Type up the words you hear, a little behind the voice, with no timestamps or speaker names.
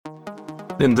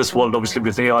In this world, obviously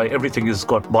with AI, everything has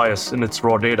got bias in its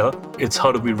raw data. It's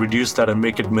how do we reduce that and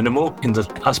make it minimal in the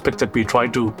aspect that we try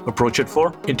to approach it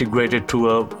for, integrate it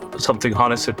to something,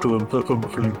 harness it to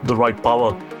the right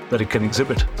power that it can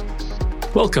exhibit.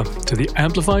 Welcome to the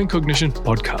Amplifying Cognition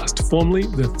podcast, formerly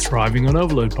the Thriving on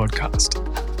Overload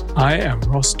podcast. I am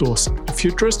Ross Dawson, a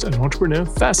futurist and entrepreneur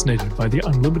fascinated by the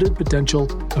unlimited potential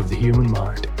of the human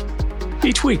mind.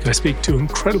 Each week, I speak to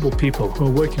incredible people who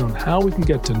are working on how we can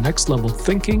get to next level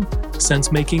thinking,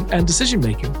 sense-making, and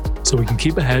decision-making so we can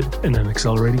keep ahead in an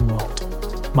accelerating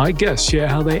world. My guests share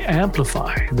how they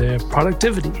amplify their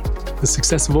productivity, the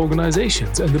success of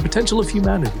organizations, and the potential of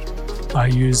humanity by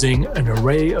using an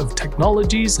array of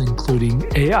technologies, including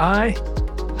AI,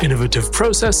 innovative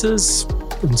processes,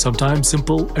 and sometimes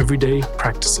simple everyday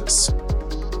practices.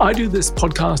 I do this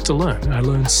podcast to learn. I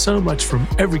learn so much from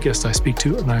every guest I speak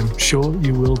to, and I'm sure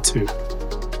you will too.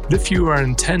 But if you are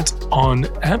intent on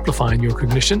amplifying your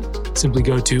cognition, simply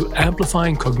go to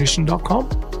amplifyingcognition.com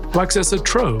to access a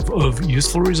trove of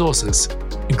useful resources,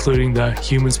 including the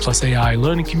Humans Plus AI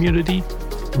learning community,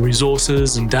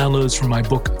 resources and downloads from my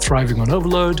book, Thriving on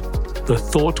Overload, the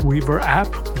Thought Weaver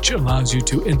app, which allows you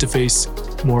to interface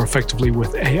more effectively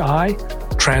with AI,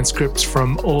 transcripts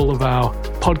from all of our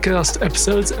podcast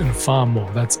episodes, and far more.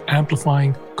 That's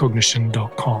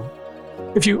amplifyingcognition.com.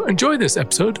 If you enjoy this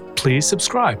episode, please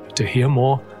subscribe to hear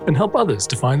more and help others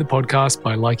to find the podcast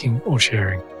by liking or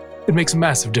sharing. It makes a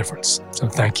massive difference, so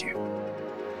thank you.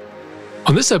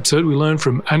 On this episode, we learn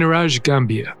from Anuraj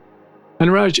Gambhir.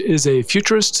 Anuraj is a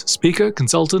futurist, speaker,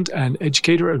 consultant, and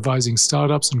educator advising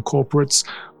startups and corporates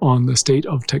on the state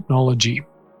of technology.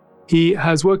 He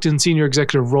has worked in senior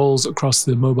executive roles across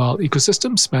the mobile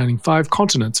ecosystem, spanning 5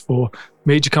 continents for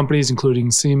major companies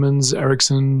including Siemens,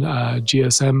 Ericsson,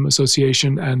 GSM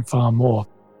Association, and far more.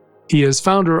 He is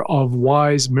founder of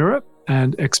Wise Mirror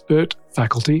and expert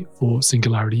faculty for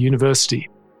Singularity University.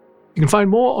 You can find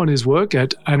more on his work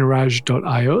at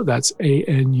anuraj.io. That's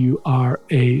ANURAJ.io.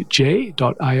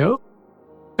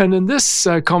 And in this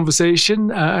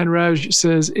conversation, Anuraj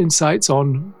says insights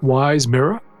on Wise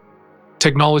Mirror,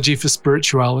 technology for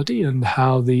spirituality, and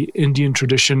how the Indian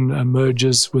tradition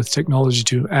merges with technology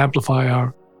to amplify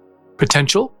our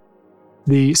potential,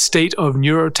 the state of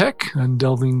neurotech, and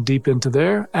delving deep into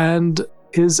there, and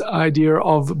his idea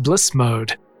of bliss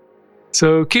mode.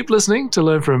 So keep listening to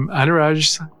learn from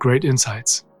Anuraj's great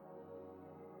insights.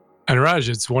 Anuraj,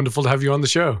 it's wonderful to have you on the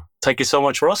show. Thank you so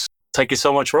much, Ross.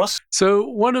 So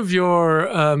one of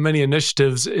your many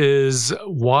initiatives is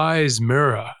Wise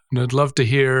Mirror, and I'd love to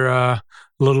hear a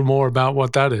little more about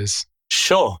what that is.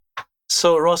 Sure.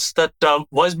 So, Ross, that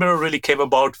Wise Mirror really came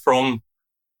about from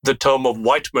the term of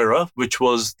white mirror, which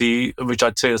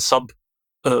I'd say a sub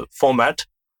format,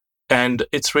 and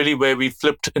it's really where we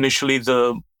flipped initially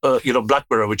the Black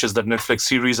Mirror, which is that Netflix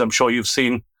series I'm sure you've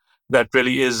seen, that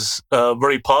really is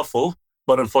very powerful,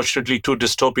 but unfortunately too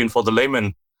dystopian for the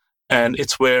layman. And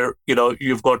it's where,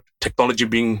 you've got technology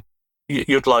being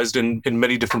utilized in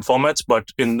many different formats, but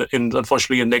in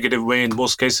unfortunately a negative way in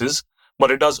most cases.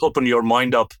 But it does open your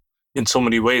mind up in so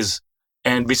many ways.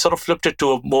 And we sort of flipped it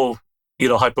to a more,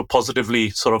 hyper positively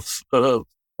sort of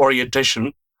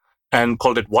orientation and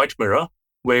called it White Mirror,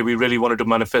 where we really wanted to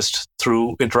manifest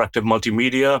through interactive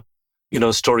multimedia,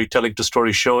 storytelling to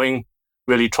story showing,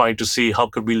 really trying to see how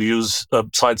could we use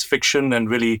science fiction and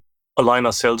really align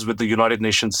ourselves with the United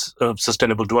Nations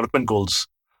Sustainable Development Goals,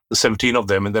 the 17 of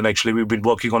them. And then actually we've been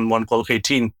working on one called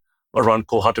 18 around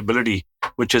cohabitability,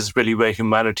 which is really where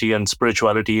humanity and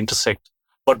spirituality intersect.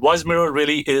 But Wise Mirror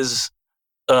really is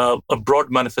a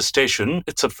broad manifestation.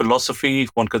 It's a philosophy,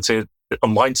 one could say a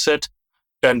mindset.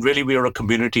 And really we are a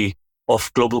community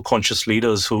of global conscious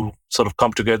leaders who sort of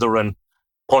come together and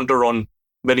ponder on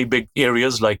many big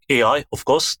areas like AI, of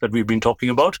course, that we've been talking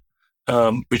about,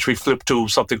 which we flipped to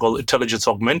something called intelligence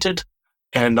augmented.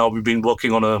 And now we've been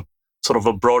working on a sort of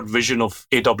a broad vision of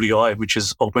AWI, which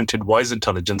is augmented wise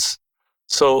intelligence.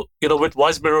 So, with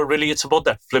Wise Mirror, really, it's about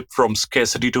that flip from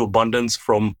scarcity to abundance,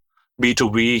 from B to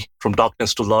we, from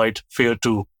darkness to light, fear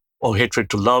to or hatred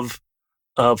to love,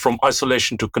 from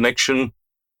isolation to connection,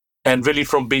 and really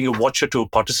from being a watcher to a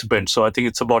participant. So I think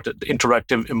it's about the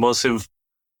interactive, immersive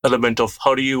element of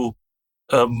how do you,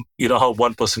 how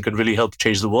one person can really help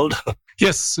change the world.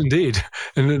 Yes, indeed.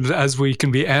 And as we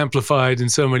can be amplified in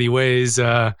so many ways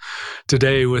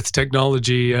today with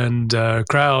technology and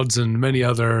crowds and many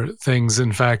other things,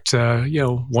 in fact,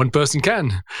 one person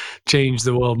can change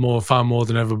the world far more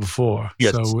than ever before.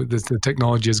 Yes. So the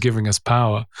technology is giving us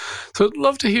power. So I'd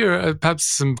love to hear perhaps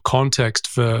some context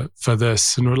for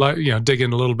this, and we'd like dig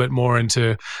in a little bit more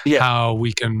into how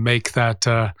we can make that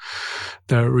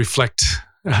reflect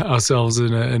ourselves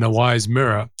in a wise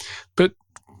mirror. But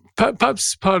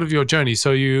perhaps part of your journey.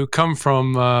 So you come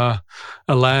from a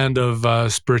land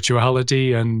of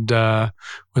spirituality and where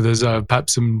there's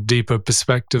perhaps some deeper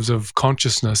perspectives of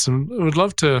consciousness. And I would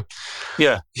love to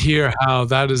hear how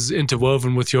that is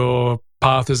interwoven with your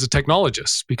path as a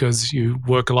technologist, because you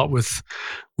work a lot with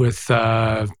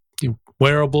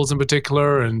wearables in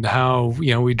particular, and how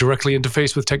we directly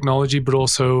interface with technology, but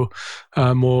also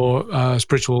more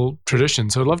spiritual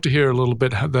traditions. So I'd love to hear a little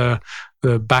bit how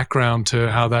the background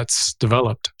to how that's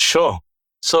developed. Sure.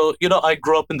 So I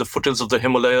grew up in the foothills of the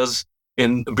Himalayas,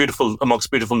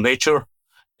 amongst beautiful nature,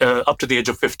 up to the age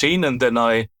of 15, and then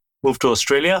I moved to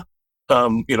Australia.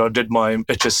 Did my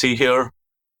HSC here,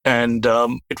 and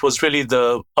it was really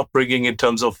the upbringing in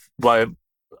terms of why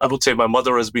I would say my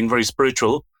mother has been very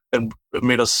spiritual and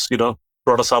made us,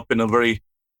 brought us up in a very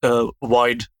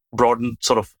wide, broad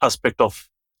sort of aspect of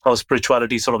how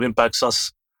spirituality sort of impacts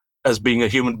us as being a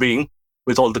human being,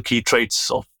 with all the key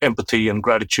traits of empathy and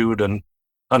gratitude and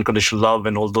unconditional love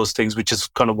and all those things, which is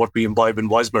kind of what we imbibe in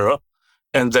Wise Mirror.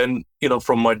 And then,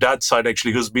 from my dad's side,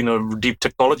 actually, who's been a deep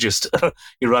technologist,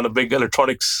 he ran a big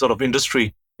electronics sort of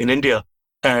industry in India.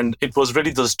 And it was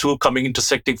really those two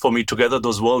intersecting for me together,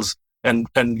 those worlds, and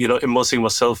immersing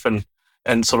myself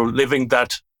and sort of living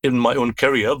that in my own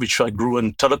career, which I grew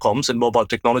in telecoms and mobile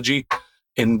technology,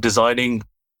 in designing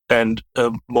and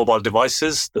mobile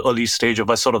devices, the early stage of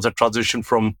the transition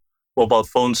from mobile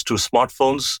phones to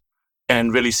smartphones,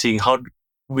 and really seeing how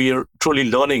we are truly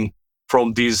learning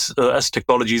from these as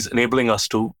technologies enabling us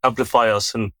to amplify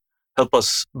us and help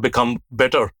us become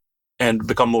better and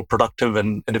become more productive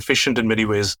and efficient in many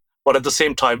ways. But at the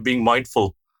same time, being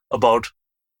mindful about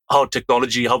how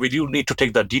we do need to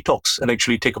take that detox and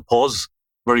actually take a pause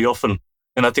very often.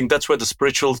 And I think that's where the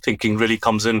spiritual thinking really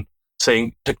comes in,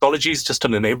 saying technology is just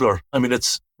an enabler. I mean,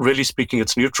 it's really speaking,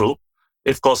 it's neutral.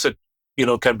 Of course, it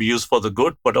can be used for the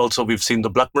good, but also we've seen the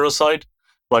black mirror side.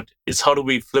 But it's how do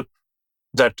we flip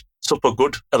that super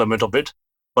good element of it,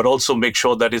 but also make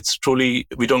sure that it's truly,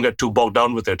 we don't get too bogged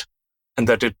down with it, and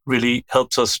that it really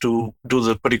helps us to do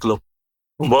the particular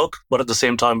work. But at the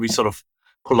same time, we sort of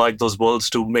collide those worlds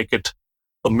to make it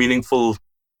a meaningful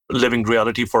living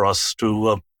reality for us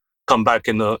to come back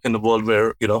in a world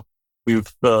where we've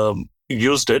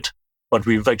used it, but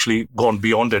we've actually gone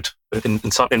beyond it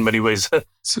in many ways.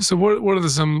 So what are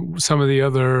some of the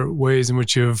other ways in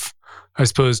which you've, I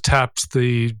suppose, tapped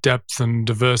the depth and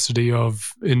diversity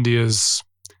of India's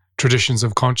traditions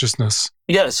of consciousness?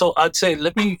 Yeah, so I'd say,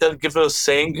 let me give a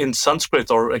saying in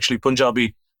Sanskrit, or actually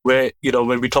Punjabi, where,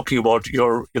 when we're talking about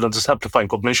your, this amplifying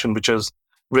cognition, which is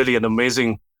really an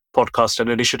amazing podcast and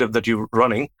initiative that you're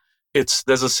running.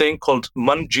 There's a saying called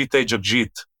Man Jeete Jag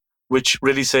Jeet, which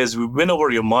really says, you win over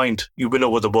your mind, you win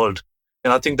over the world.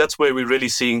 And I think that's where we're really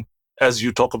seeing, as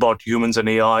you talk about humans and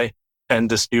AI and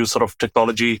this new sort of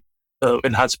technology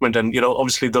enhancement. And,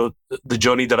 obviously the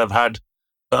journey that I've had,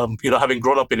 having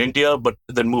grown up in India, but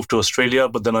then moved to Australia,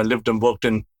 but then I lived and worked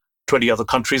in 20 other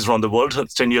countries around the world,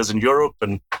 10 years in Europe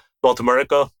and North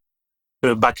America,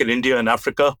 back in India and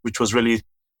Africa, which was really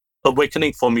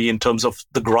awakening for me in terms of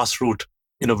the grassroots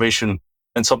innovation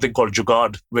and something called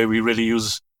Jugaad, where we really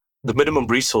use the minimum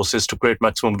resources to create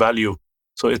maximum value.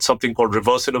 So it's something called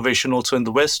reverse innovation also in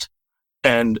the West.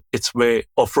 And it's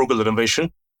or frugal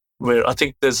innovation, where I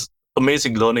think there's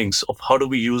amazing learnings of how do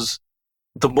we use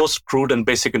the most crude and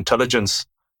basic intelligence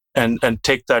and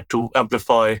take that to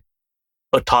amplify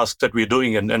a task that we're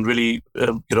doing and really,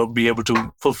 be able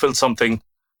to fulfill something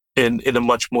in a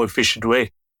much more efficient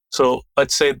way. So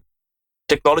I'd say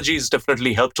technology has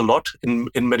definitely helped a lot in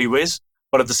many ways,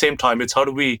 but at the same time, it's how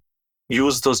do we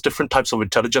use those different types of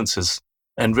intelligences,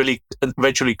 and really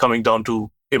eventually coming down to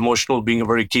emotional being a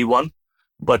very key one.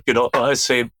 But, I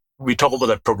say we talk about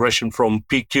that progression from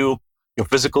PQ, your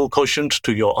physical quotient,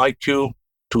 to your IQ,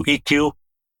 to EQ,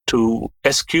 to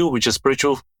SQ, which is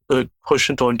spiritual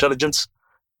quotient or intelligence,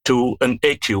 to an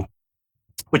AQ,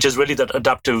 which is really that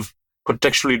adaptive,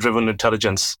 contextually driven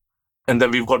intelligence. And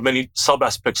then we've got many sub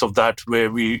aspects of that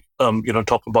where we,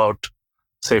 talk about,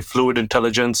 say, fluid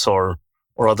intelligence or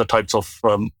other types of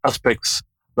aspects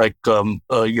like,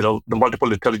 the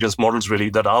multiple intelligence models really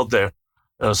that are out there.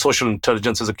 Social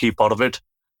intelligence is a key part of it.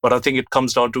 But I think it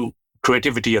comes down to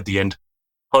creativity at the end.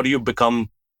 How do you become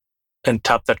and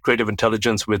tap that creative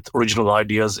intelligence with original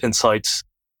ideas, insights,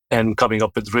 and coming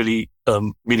up with really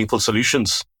meaningful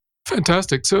solutions?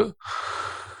 Fantastic. So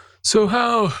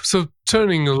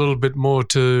turning a little bit more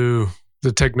to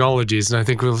the technologies, and I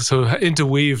think we'll sort of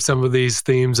interweave some of these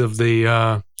themes of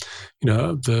the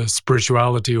the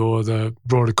spirituality or the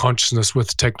broader consciousness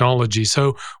with technology.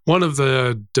 So one of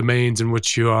the domains in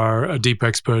which you are a deep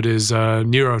expert is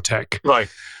neurotech. Right.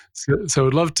 So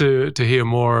I'd love to hear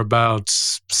more about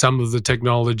some of the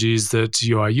technologies that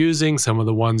you are using, some of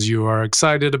the ones you are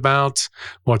excited about,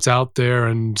 what's out there,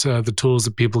 and the tools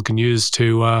that people can use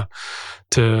to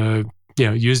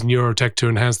use neurotech to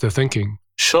enhance their thinking.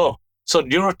 Sure. So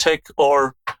neurotech,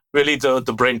 or really the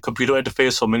brain-computer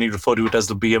interface, or many refer to it as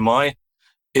the BMI,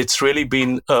 it's really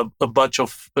been a bunch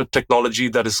of technology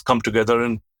that has come together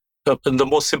in the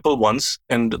most simple ones.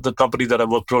 And the company that I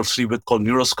work closely with called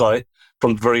NeuroSky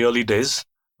from the very early days,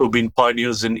 who've been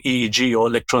pioneers in EEG or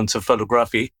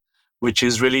electroencephalography, which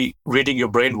is really reading your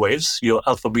brain waves, your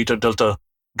alpha, beta, delta,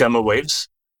 gamma waves,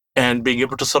 and being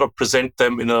able to sort of present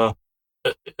them in a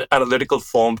analytical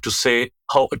form to say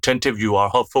how attentive you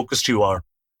are, how focused you are,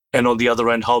 and on the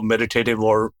other end, how meditative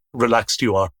or relaxed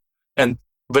you are. And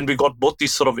when we got both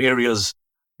these sort of areas,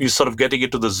 you sort of getting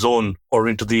into the zone or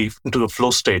into the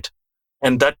flow state,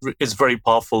 and that is very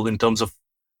powerful in terms of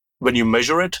when you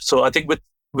measure it. So I think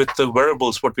with the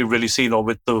wearables, what we've really seen, or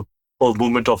with the whole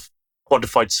movement of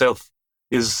quantified self,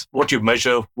 is what you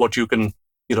measure, what you can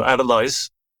analyze,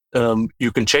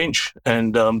 you can change,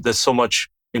 and there's so much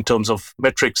in terms of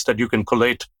metrics that you can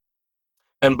collate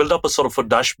and build up a sort of a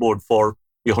dashboard for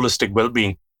your holistic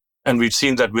well-being. And we've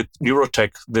seen that with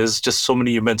neurotech, there's just so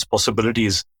many immense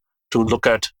possibilities to look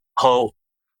at how,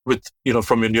 with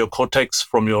from your neocortex,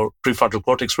 from your prefrontal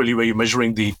cortex, really where you're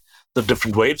measuring the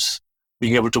different waves,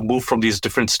 being able to move from these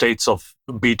different states of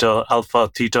beta,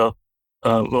 alpha, theta,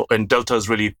 and delta is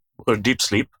really deep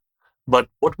sleep. But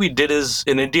what we did is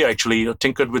in India actually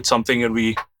tinkered with something, and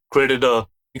we created a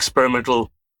experimental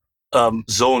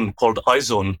zone called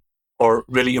iZone, or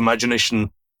really imagination,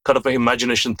 kind of an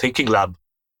imagination thinking lab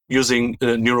using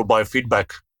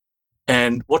neurobiofeedback.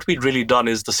 And what we'd really done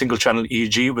is the single channel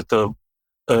EEG with the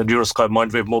NeuroSky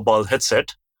Mindwave mobile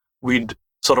headset. We'd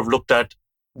sort of looked at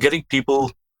getting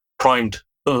people primed,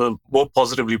 more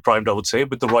positively primed, I would say,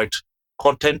 with the right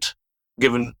content,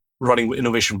 given running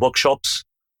innovation workshops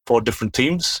for different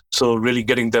themes. So really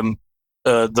getting them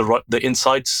the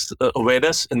insights,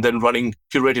 awareness, and then running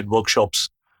curated workshops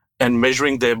and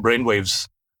measuring their brainwaves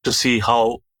to see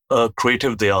how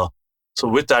creative they are. So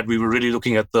with that, we were really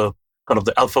looking at the kind of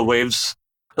the alpha waves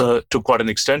to quite an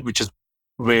extent, which is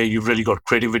where you've really got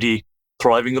creativity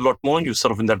thriving a lot more, and you're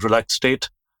sort of in that relaxed state,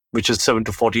 which is 7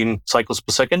 to 14 cycles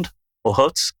per second or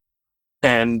hertz.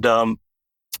 And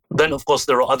then, of course,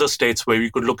 there are other states where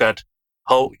you could look at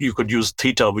how you could use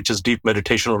theta, which is deep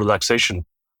meditation or relaxation.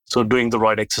 So doing the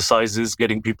right exercises,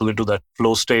 getting people into that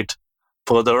flow state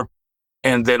further.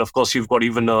 And then, of course, you've got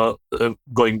even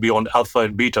going beyond alpha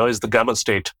and beta is the gamma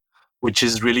state, which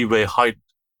is really where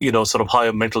sort of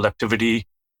higher mental activity,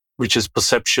 which is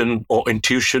perception or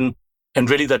intuition, and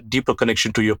really that deeper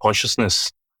connection to your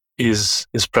consciousness is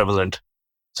prevalent.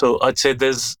 So I'd say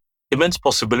there's immense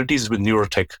possibilities with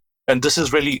neurotech. And this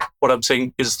is really what I'm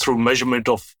saying is through measurement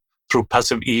through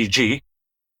passive EEG.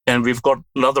 And we've got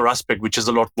another aspect, which is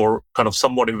a lot more kind of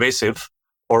somewhat invasive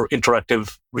or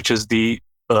interactive, which is the,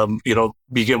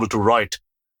 being able to write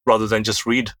rather than just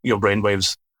read your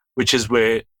brainwaves, which is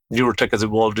where neurotech has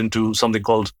evolved into something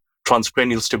called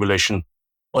transcranial stimulation.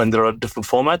 And there are different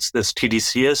formats. There's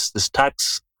TDCS, there's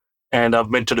TACS, and I've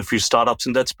mentored a few startups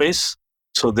in that space.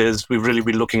 So we've really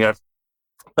been looking at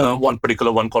one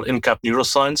particular one called InCap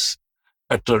Neuroscience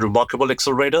at a remarkable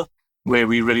accelerator, where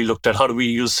we really looked at how do we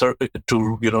use to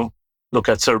look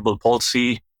at cerebral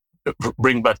palsy,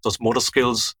 bring back those motor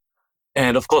skills.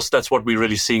 And of course, that's what we're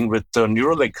really seeing with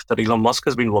Neuralink that Elon Musk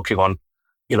has been working on,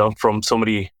 from so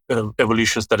many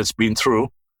evolutions that it's been through.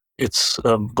 It's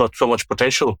got so much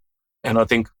potential. And I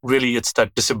think really it's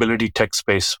that disability tech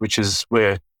space, which is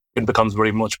where it becomes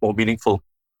very much more meaningful.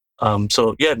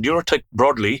 So yeah, neurotech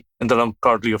broadly. And then I'm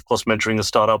currently, of course, mentoring a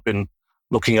startup in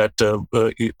looking at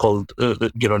called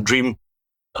Dream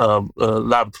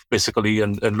Lab, basically,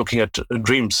 and looking at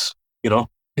dreams.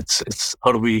 It's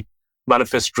how do we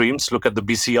manifest dreams? Look at the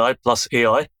BCI plus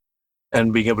AI,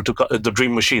 and being able to the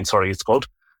Dream Machine. Sorry, it's called,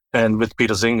 and with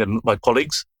Peter Zing and my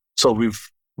colleagues. So we've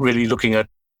really looking at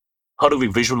how do we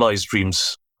visualize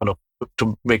dreams,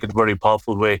 to make it a very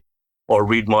powerful way, or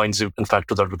read minds, in fact,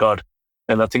 to that regard.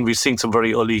 And I think we've seen some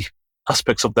very early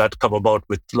aspects of that come about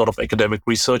with a lot of academic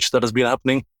research that has been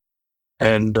happening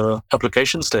and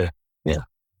applications there. Yeah.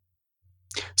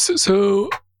 So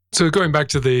going back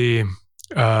to the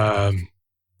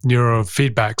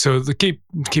neurofeedback. So the key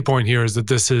point here is that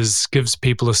this gives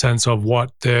people a sense of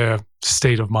what their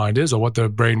state of mind is, or what their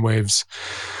brainwaves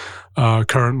are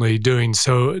currently doing.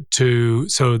 So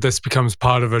this becomes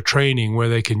part of a training where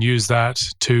they can use that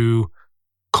to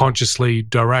consciously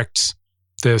direct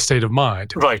their state of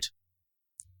mind. Right.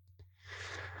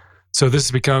 So we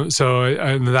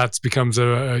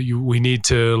need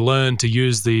to learn to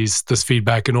use this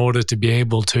feedback in order to be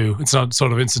able to. It's not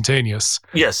sort of instantaneous.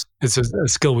 Yes, it's a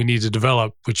skill we need to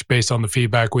develop, which based on the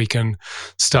feedback we can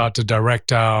start to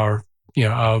direct our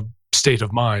state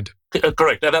of mind.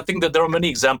 Correct. And I think that there are many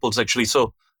examples actually.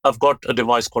 So I've got a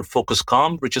device called Focus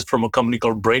Calm, which is from a company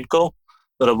called BrainCo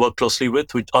that I work closely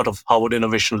with, which out of Harvard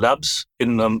Innovation Labs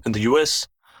in the US.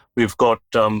 We've got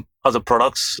other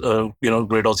products,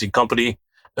 great Aussie company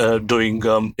doing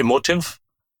emotive,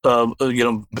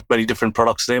 many different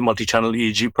products there, multi-channel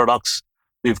EEG products.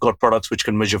 We've got products which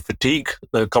can measure fatigue,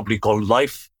 a company called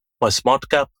Life by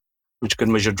SmartCap, which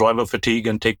can measure driver fatigue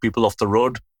and take people off the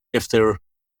road if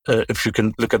you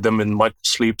can look at them in micro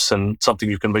sleeps, and something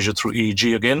you can measure through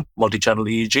EEG again, multi-channel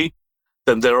EEG.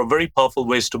 Then there are very powerful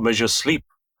ways to measure sleep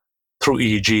through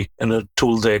EEG, and a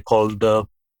tool there called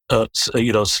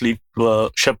Sleep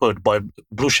Shepherd by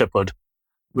Blue Shepherd,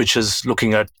 which is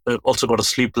looking at also got a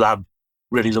sleep lab,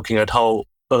 really looking at how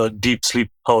deep sleep,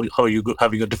 how you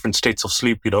having a different states of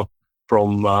sleep,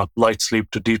 from light sleep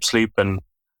to deep sleep, and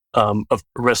of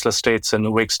restless states and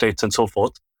awake states and so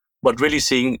forth. But really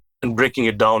seeing and breaking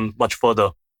it down much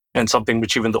further, and something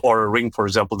which even the Aura Ring, for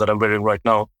example, that I'm wearing right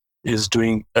now, is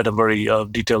doing at a very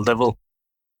detailed level.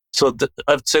 So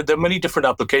I'd say there are many different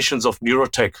applications of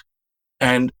neurotech,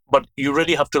 but you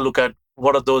really have to look at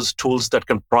what are those tools that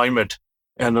can prime it.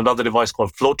 And another device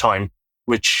called Flow Time,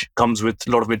 which comes with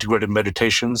a lot of integrated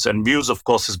meditations. And Muse, of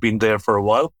course, has been there for a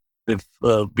while. They've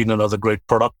been another great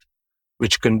product,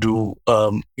 which can do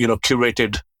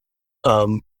curated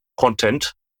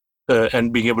content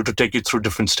and being able to take you through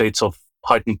different states of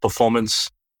heightened performance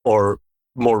or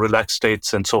more relaxed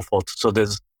states and so forth. So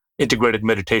there's integrated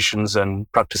meditations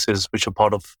and practices which are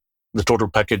part of the total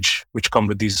package, which come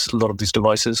with a lot of these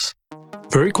devices.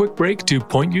 Very quick break to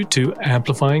point you to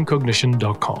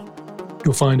amplifyingcognition.com.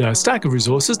 You'll find a stack of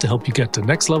resources to help you get to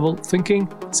next level thinking,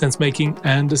 sense making,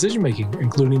 and decision making,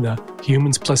 including the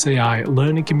Humans Plus AI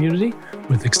learning community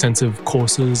with extensive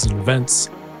courses and events,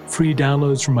 free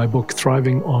downloads from my book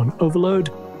Thriving on Overload,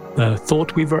 the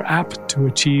Thought Weaver app to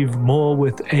achieve more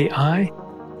with AI,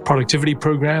 productivity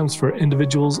programs for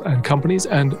individuals and companies,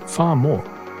 and far more.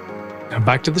 Now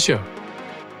back to the show.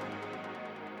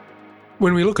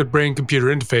 When we look at brain-computer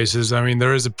interfaces, I mean,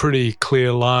 there is a pretty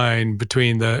clear line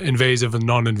between the invasive and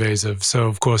non-invasive. So,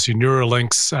 of course, your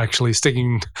Neuralinks actually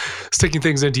sticking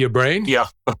things into your brain, yeah,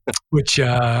 which,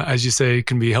 as you say,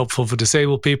 can be helpful for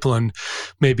disabled people, and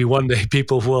maybe one day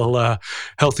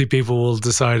healthy people will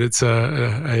decide it's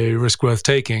a risk worth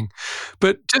taking.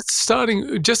 But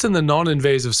just in the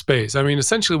non-invasive space, I mean,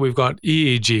 essentially we've got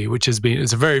EEG, which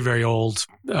it's a very, very old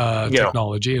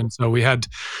technology, and so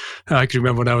I can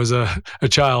remember when I was a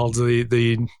child,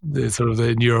 the sort of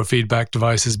the neurofeedback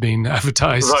device has been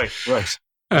advertised. Right.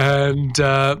 And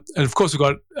of course, we've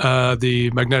got the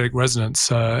magnetic resonance,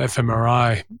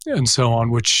 fMRI, and so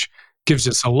on, which gives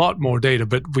us a lot more data,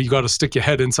 but you got to stick your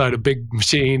head inside a big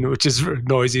machine, which is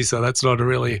noisy, so that's not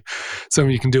really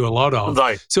something you can do a lot of.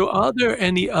 Right. So are there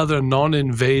any other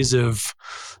non-invasive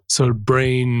sort of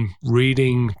brain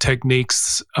reading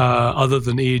techniques other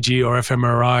than EEG or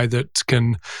fMRI that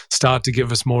can start to give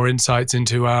us more insights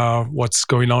into what's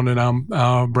going on in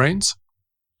our brains?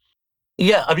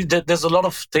 Yeah, I mean, there's a lot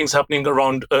of things happening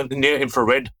around near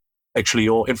infrared, actually,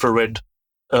 or infrared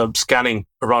scanning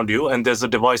around you. And there's a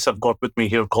device I've got with me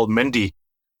here called Mendy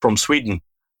from Sweden,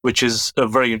 which is a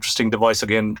very interesting device,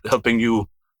 again, helping you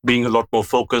being a lot more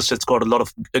focused. It's got a lot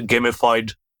of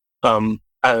gamified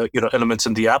elements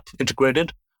in the app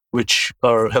integrated, which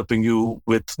are helping you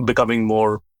with becoming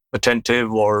more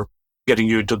attentive or getting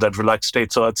you into that relaxed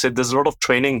state. So I'd say there's a lot of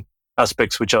training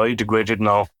aspects which are integrated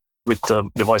now with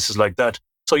devices like that.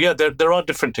 So yeah, there are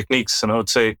different techniques, and I would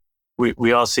say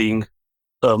we are seeing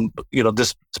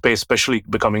this space especially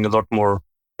becoming a lot more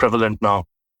prevalent now.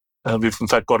 We've in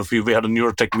fact got we had a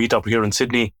neurotech meetup here in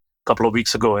Sydney a couple of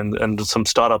weeks ago, and some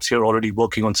startups here already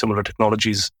working on similar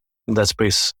technologies in that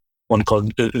space. One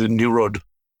called Neurode,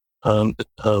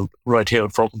 right here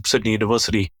from Sydney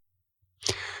University.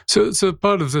 So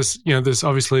part of this, this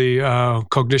obviously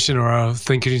cognition, or our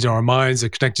thinking, or our minds are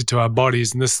connected to our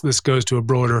bodies, and this goes to a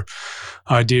broader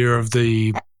idea of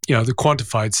the the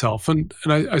quantified self, and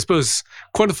I suppose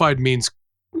quantified means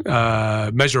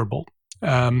measurable,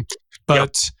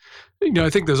 but I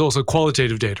think there's also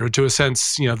qualitative data. To a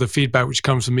sense, the feedback which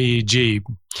comes from EEG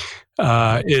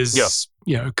Yeah, is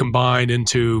combined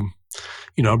into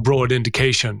a broad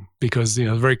indication, because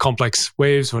very complex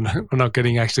waves. We're not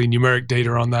getting actually numeric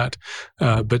data on that,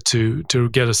 but to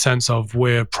get a sense of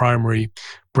where primary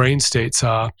brain states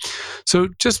are. So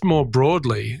just more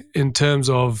broadly, in terms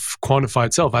of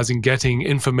quantified self, as in getting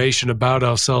information about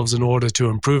ourselves in order to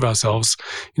improve ourselves,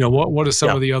 what are some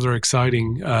yeah. of the other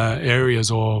exciting areas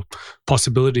or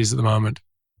possibilities at the moment?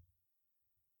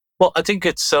 Well, I think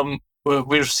it's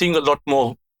we're seeing a lot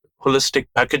more holistic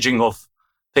packaging of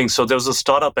things. So there was a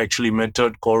startup actually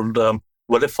mentored called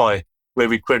Verify, where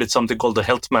we created something called the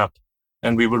Health Map,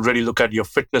 and we would really look at your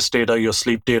fitness data, your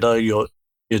sleep data, your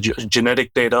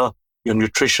genetic data, your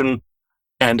nutrition,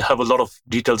 and have a lot of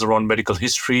details around medical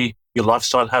history, your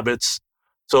lifestyle habits.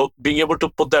 So being able to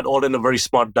put that all in a very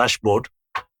smart dashboard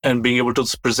and being able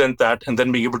to present that, and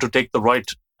then being able to take the right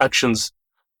actions,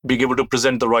 being able to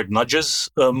present the right nudges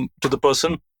to the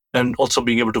person, and also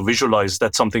being able to visualize.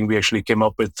 That's something we actually came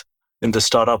up with in the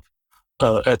startup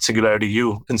at Singularity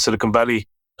U in Silicon Valley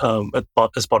as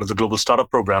part of the global startup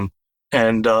program.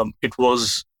 And it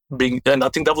was and I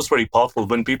think that was very powerful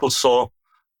when people saw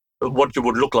what you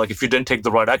would look like if you didn't take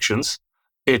the right actions.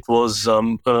 It was,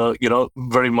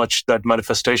 very much that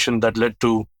manifestation that led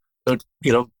to,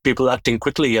 people acting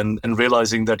quickly and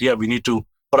realizing that, yeah, we need to.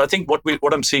 But I think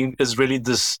what I'm seeing is really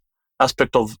this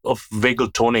aspect of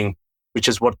vagal toning, which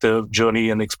is what the journey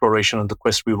and exploration and the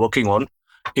quest we're working on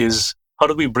is. How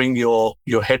do we bring your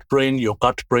head brain, your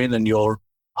gut brain, and your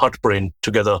heart brain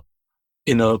together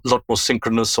in a lot more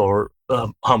synchronous or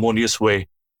harmonious way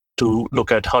to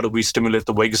look at how do we stimulate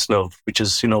the vagus nerve, which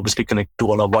is obviously connected to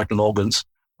all our vital organs,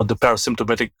 but the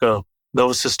parasympathetic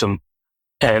nervous system,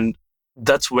 and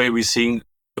that's where we're seeing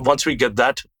once we get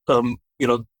that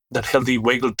that healthy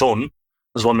vagal tone,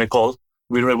 as one may call,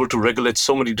 we're able to regulate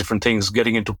so many different things,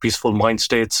 getting into peaceful mind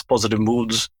states, positive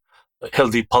moods,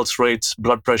 healthy pulse rates,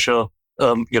 blood pressure,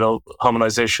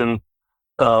 harmonization,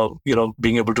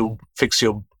 being able to fix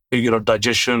your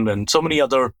digestion and so many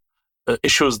other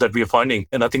issues that we are finding.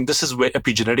 And I think this is where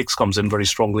epigenetics comes in very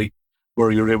strongly,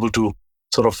 where you're able to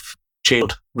sort of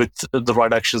change with the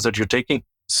right actions that you're taking.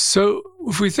 So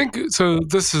if we think, so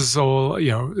this is all,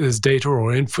 is data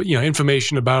or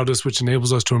information about us, which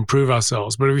enables us to improve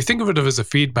ourselves. But if we think of it as a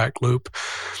feedback loop,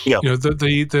 Yeah.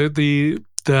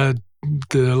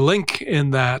 The link in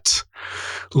that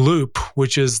loop,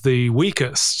 which is the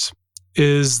weakest,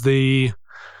 is the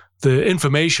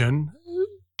information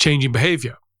changing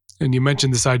behavior. And you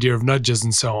mentioned this idea of nudges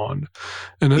and so on.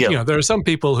 And there are some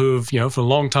people who've, for a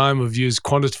long time have used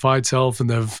quantified self and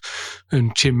they've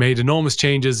made enormous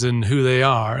changes in who they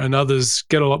are. And others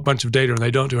get a bunch of data and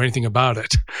they don't do anything about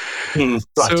it. Right.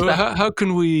 So how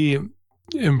can we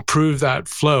improve that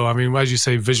flow? I mean, as you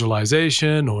say,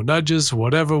 visualization or nudges,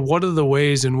 whatever. What are the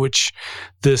ways in which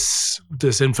this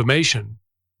information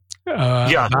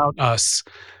about us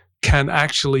can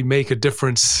actually make a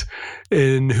difference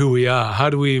in who we are?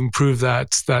 How do we improve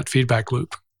that feedback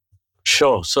loop?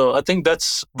 Sure. So I think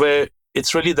that's where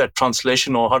it's really that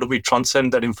translation, or how do we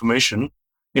transcend that information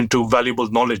into valuable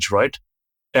knowledge, right?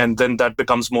 And then that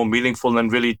becomes more meaningful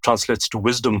and really translates to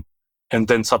wisdom and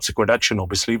then subsequent action,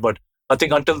 obviously. But I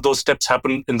think until those steps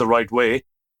happen in the right way,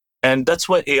 and that's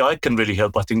where AI can really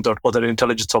help, I think, or that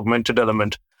intelligence augmented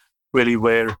element, really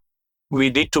where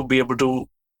we need to be able to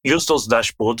use those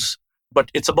dashboards, but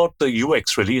it's about the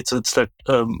UX really. It's that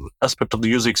aspect of the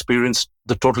user experience,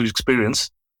 the total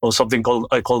experience, or something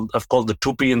I've called the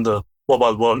 2P in the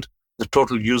mobile world, the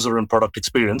total user and product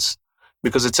experience,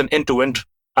 because it's an end-to-end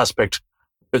aspect.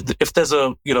 If there's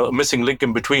a missing link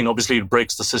in between, obviously it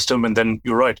breaks the system, and then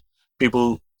you're right,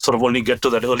 people sort of only get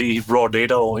to that early raw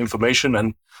data or information,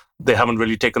 and they haven't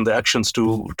really taken the actions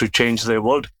to change their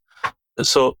world.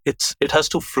 So it has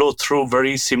to flow through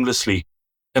very seamlessly.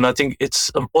 And I think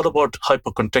it's all about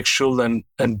hyper-contextual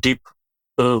and deep,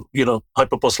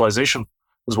 hyper-personalization,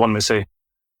 as one may say.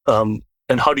 And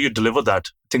how do you deliver that?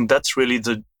 I think that's really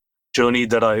the journey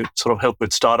that I sort of help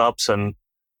with startups and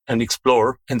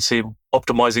explore and say,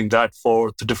 optimizing that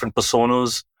for the different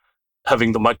personas,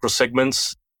 having the micro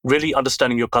segments, really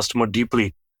understanding your customer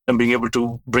deeply and being able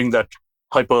to bring that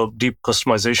hyper deep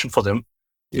customization for them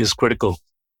is critical.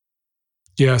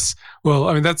 Yes. Well,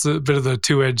 I mean, that's a bit of the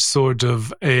two-edged sword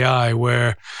of AI,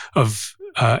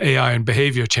 AI and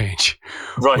behavior change,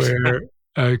 Right. where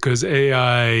because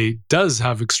AI does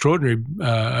have extraordinary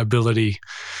ability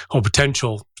or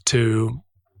potential to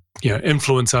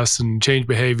influence us and change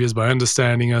behaviors by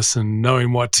understanding us and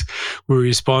knowing what we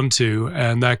respond to,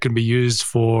 and that can be used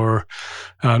for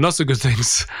not so good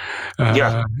things,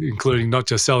 including not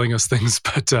just selling us things,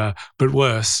 but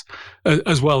worse,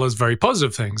 as well as very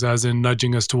positive things, as in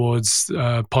nudging us towards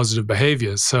positive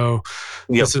behaviors. So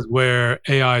this is where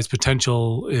AI's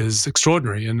potential is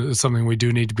extraordinary, and it's something we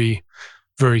do need to be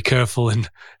very careful in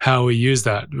how we use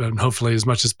that, and hopefully as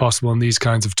much as possible in these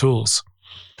kinds of tools.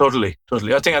 Totally.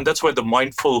 I think, and that's where the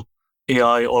mindful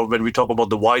AI, or when we talk about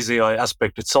the wise AI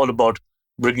aspect, it's all about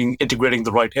integrating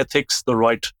the right ethics, the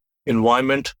right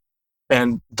environment,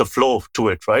 and the flow to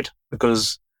it, right?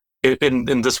 Because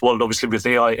in this world, obviously with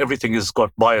AI, everything has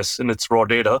got bias in its raw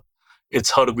data.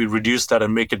 It's how do we reduce that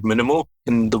and make it minimal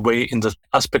in the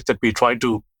aspect that we try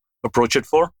to approach it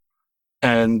for,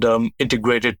 and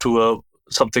integrate it to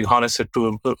something, harness it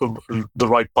to the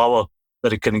right power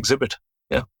that it can exhibit.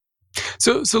 Yeah.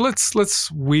 So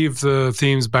let's weave the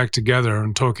themes back together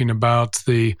and talking about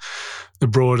the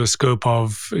broader scope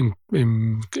of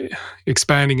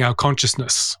expanding our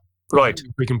consciousness. Right.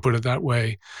 If we can put it that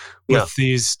way with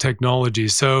these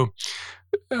technologies. So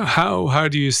how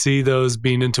do you see those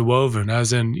being interwoven?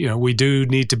 As in, we do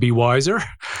need to be wiser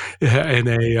in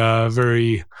a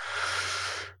very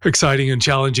exciting and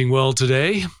challenging world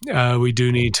today. We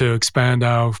do need to expand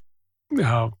our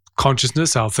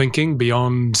consciousness, our thinking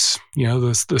beyond,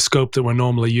 the scope that we're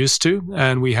normally used to,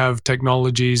 and we have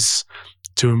technologies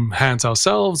to enhance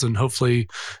ourselves and hopefully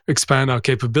expand our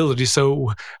capabilities.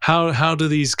 So, how do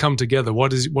these come together?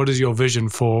 What is your vision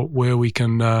for where we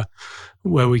can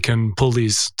pull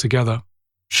these together?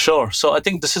 Sure. So I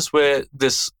think this is where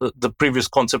the previous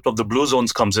concept of the blue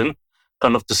zones comes in,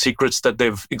 kind of the secrets that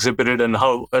they've exhibited, and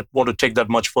how I want to take that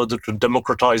much further to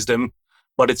democratize them.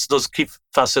 But it's those key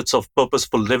facets of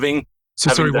purposeful living.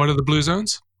 So sorry, what are the blue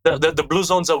zones? The blue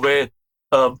zones are where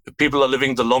people are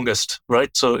living the longest,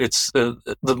 right? So it's the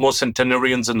most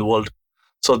centenarians in the world.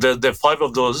 So there are 5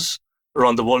 of those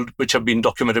around the world, which have been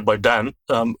documented by Dan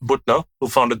Buettner, who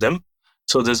founded them.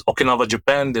 So there's Okinawa,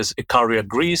 Japan, there's Ikaria,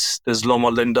 Greece, there's Loma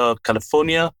Linda,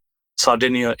 California,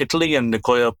 Sardinia, Italy, and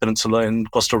Nicoya Peninsula in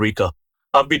Costa Rica.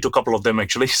 I've been to a couple of them,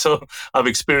 actually. So I've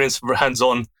experienced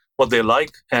hands-on what they're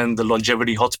like and the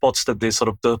longevity hotspots that they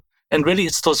and really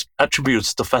it's those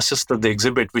attributes, the facets that they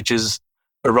exhibit, which is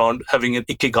around having an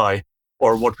ikigai,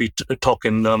 or what we talk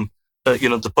in,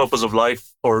 the purpose of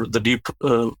life, or the deep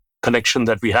connection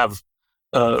that we have,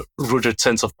 rooted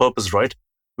sense of purpose, right?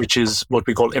 Which is what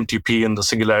we call MTP in the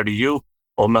Singularity U,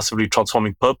 or massively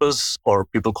transforming purpose, or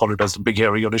people call it as the big,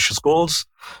 hairy, audacious goals.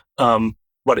 But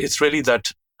it's really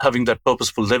that having that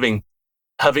purposeful living,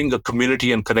 having a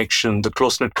community and connection, the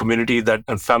close-knit community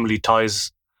and family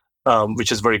ties,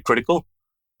 which is very critical.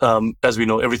 As we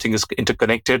know, everything is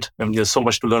interconnected, and there's so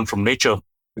much to learn from nature,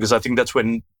 because I think that's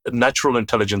when natural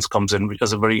intelligence comes in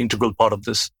as a very integral part of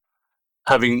this.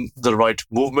 Having the right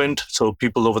movement. So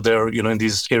people over there, in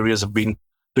these areas have been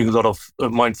doing a lot of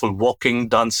mindful walking,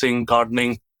 dancing,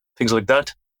 gardening, things like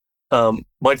that.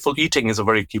 Mindful eating is a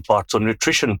very key part. So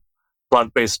nutrition,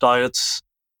 plant-based diets,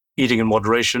 eating in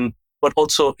moderation, but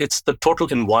also it's the total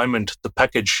environment, the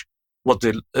package, what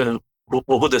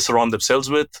who they surround themselves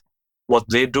with, what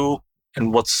they do,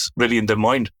 and what's really in their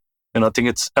mind. And I think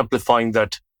it's amplifying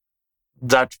that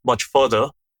much further,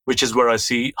 which is where I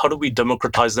see how do we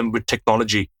democratize them with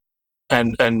technology,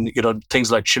 and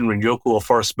things like Shinrin-yoku or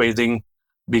forest bathing,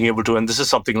 being able to. And this is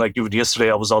something like even yesterday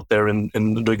I was out there in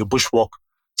doing a bushwalk,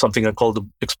 something I call the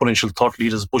Exponential Thought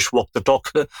Leaders Bushwalk the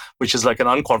Talk, which is like an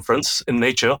unconference in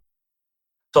nature.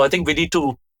 So I think we need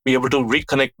to be able to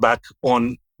reconnect back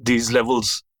on these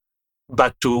levels,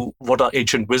 back to what our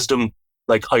ancient wisdom,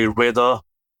 like Ayurveda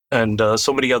and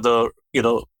so many other,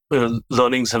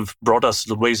 learnings have brought us,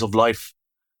 the ways of life,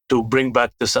 to bring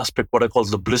back this aspect, what I call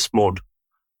the bliss mode,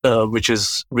 which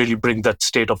is really bring that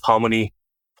state of harmony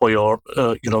for your,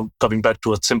 coming back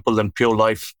to a simple and pure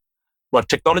life. But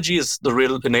technology is the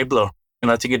real enabler.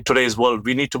 And I think in today's world,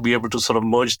 we need to be able to sort of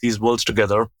merge these worlds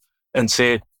together and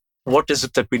say, what is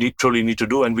it that we truly need to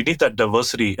do? And we need that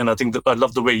diversity. And I think I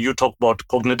love the way you talk about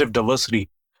cognitive diversity,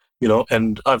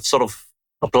 and I've sort of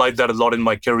applied that a lot in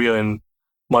my career in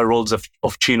my roles of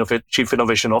Chief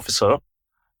Innovation Officer,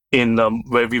 in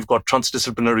where we've got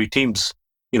transdisciplinary teams,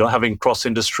 having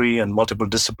cross-industry and multiple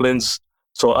disciplines.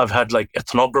 So I've had like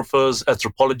ethnographers,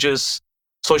 anthropologists,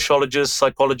 sociologists,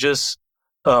 psychologists,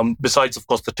 besides, of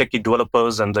course, the techie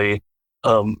developers and the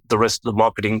rest of the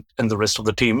marketing and the rest of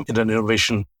the team in an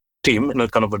innovation team in a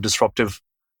kind of a disruptive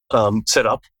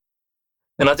setup.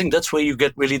 And I think that's where you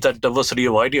get really that diversity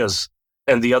of ideas.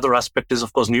 And the other aspect is,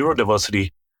 of course, neurodiversity.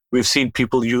 We've seen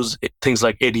people use things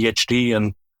like ADHD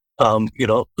and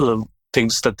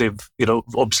things that they've,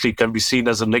 obviously can be seen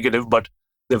as a negative, but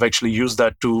they've actually used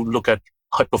that to look at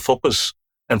hyperfocus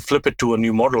and flip it to a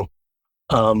new model.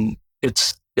 I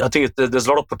think there's a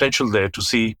lot of potential there to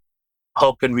see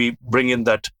how can we bring in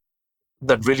that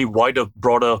really wider,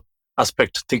 broader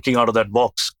aspect, thinking out of that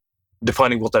box,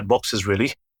 defining what that box is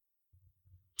really.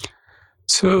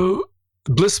 So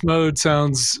bliss mode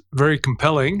sounds very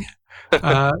compelling.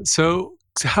 So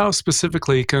how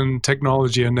specifically can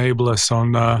technology enable us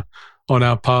on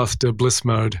our path to bliss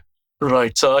mode?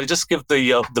 Right. So I'll just give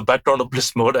the background of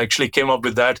bliss mode. I actually came up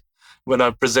with that when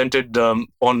I presented on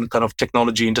kind of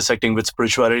technology intersecting with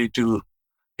spirituality to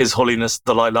His Holiness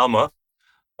Dalai Lama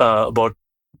about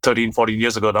 13, 14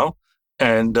 years ago now.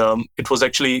 And it was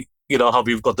actually, how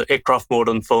we've got the aircraft mode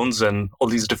on phones and all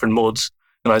these different modes.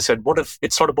 And I said, what if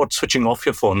it's not about switching off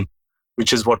your phone,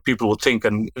 which is what people would think,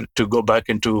 and to go back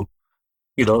into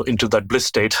that bliss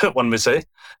state, one may say.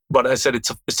 But I said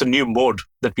it's a new mode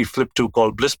that we flip to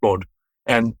called bliss mode.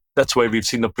 And that's why we've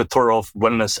seen a plethora of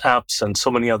wellness apps and so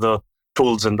many other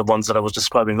tools, and the ones that I was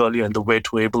describing earlier, and the way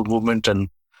to able movement and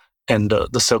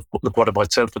the quarter by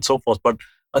itself and so forth. But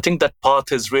I think that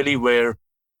path is really where,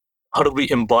 how do we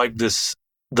imbibe the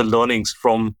learnings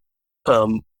from,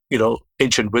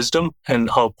 ancient wisdom, and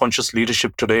how conscious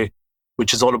leadership today,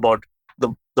 which is all about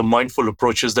the mindful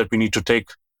approaches that we need to take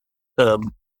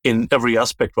in every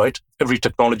aspect, right? Every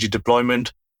technology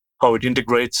deployment, how it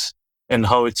integrates, and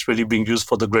how it's really being used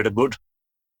for the greater good,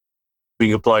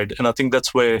 being applied. And I think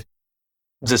that's where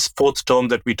this fourth term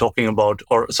that we're talking about,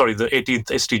 the 18th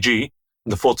SDG,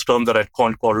 the fourth term that I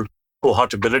coined called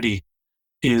coheartability,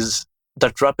 is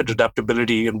that rapid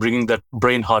adaptability and bringing that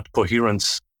brain-heart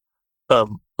coherence a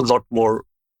lot more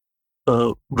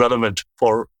relevant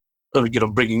for,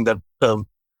 bringing that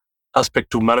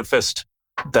aspect to manifest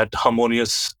that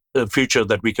harmonious future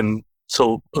that we can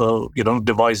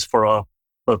devise for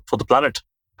the planet.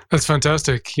 That's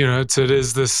fantastic. It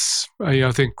is this,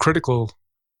 I think, critical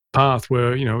path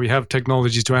where, we have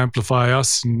technology to amplify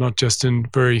us, not just in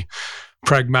very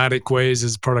pragmatic ways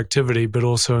as productivity, but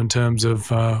also in terms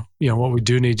of, what we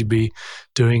do need to be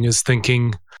doing is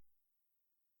thinking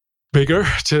bigger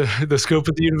to the scope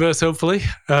of the universe, hopefully,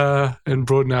 and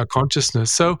broaden our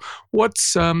consciousness. So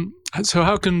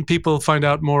how can people find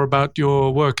out more about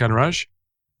your work, Anuraj?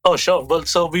 Oh, sure. Well,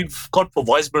 so we've got for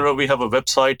Wise Mirror, we have a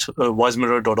website,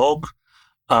 wisemirror.org.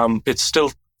 It's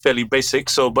still fairly basic,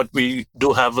 but we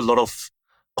do have a lot of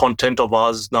content of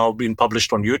ours now being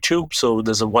published on YouTube. So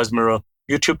there's a Wise Mirror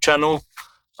YouTube channel.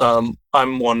 I'm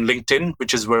on LinkedIn,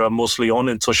 which is where I'm mostly on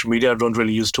in social media. I don't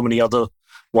really use too many other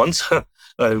ones.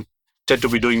 I tend to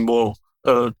be doing more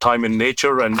time in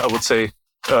nature, and I would say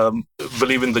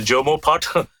believe in the JOMO part,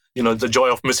 the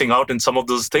joy of missing out in some of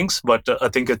those things. But I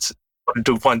think it's important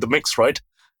to find the mix, right,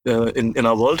 in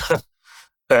our world.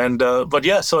 And but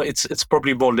yeah, so it's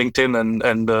probably more LinkedIn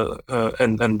and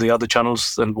the other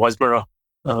channels and Wise Mirror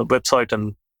website,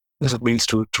 and this means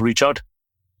to reach out.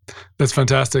 That's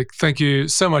fantastic. Thank you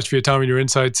so much for your time and your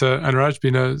insights, Anuraj.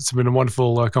 It's been a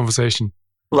wonderful conversation.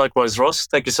 Likewise, Ross.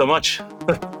 Thank you so much.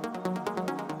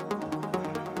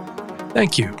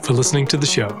 Thank you for listening to the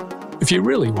show. If you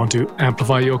really want to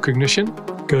amplify your cognition,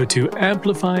 go to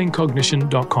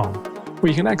amplifyingcognition.com, where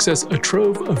you can access a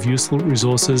trove of useful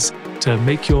resources to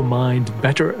make your mind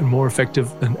better and more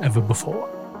effective than ever before.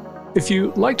 If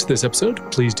you liked this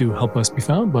episode, please do help us be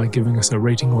found by giving us a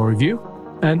rating or review,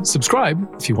 and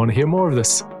subscribe if you want to hear more of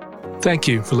this. Thank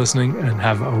you for listening, and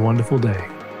have a wonderful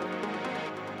day.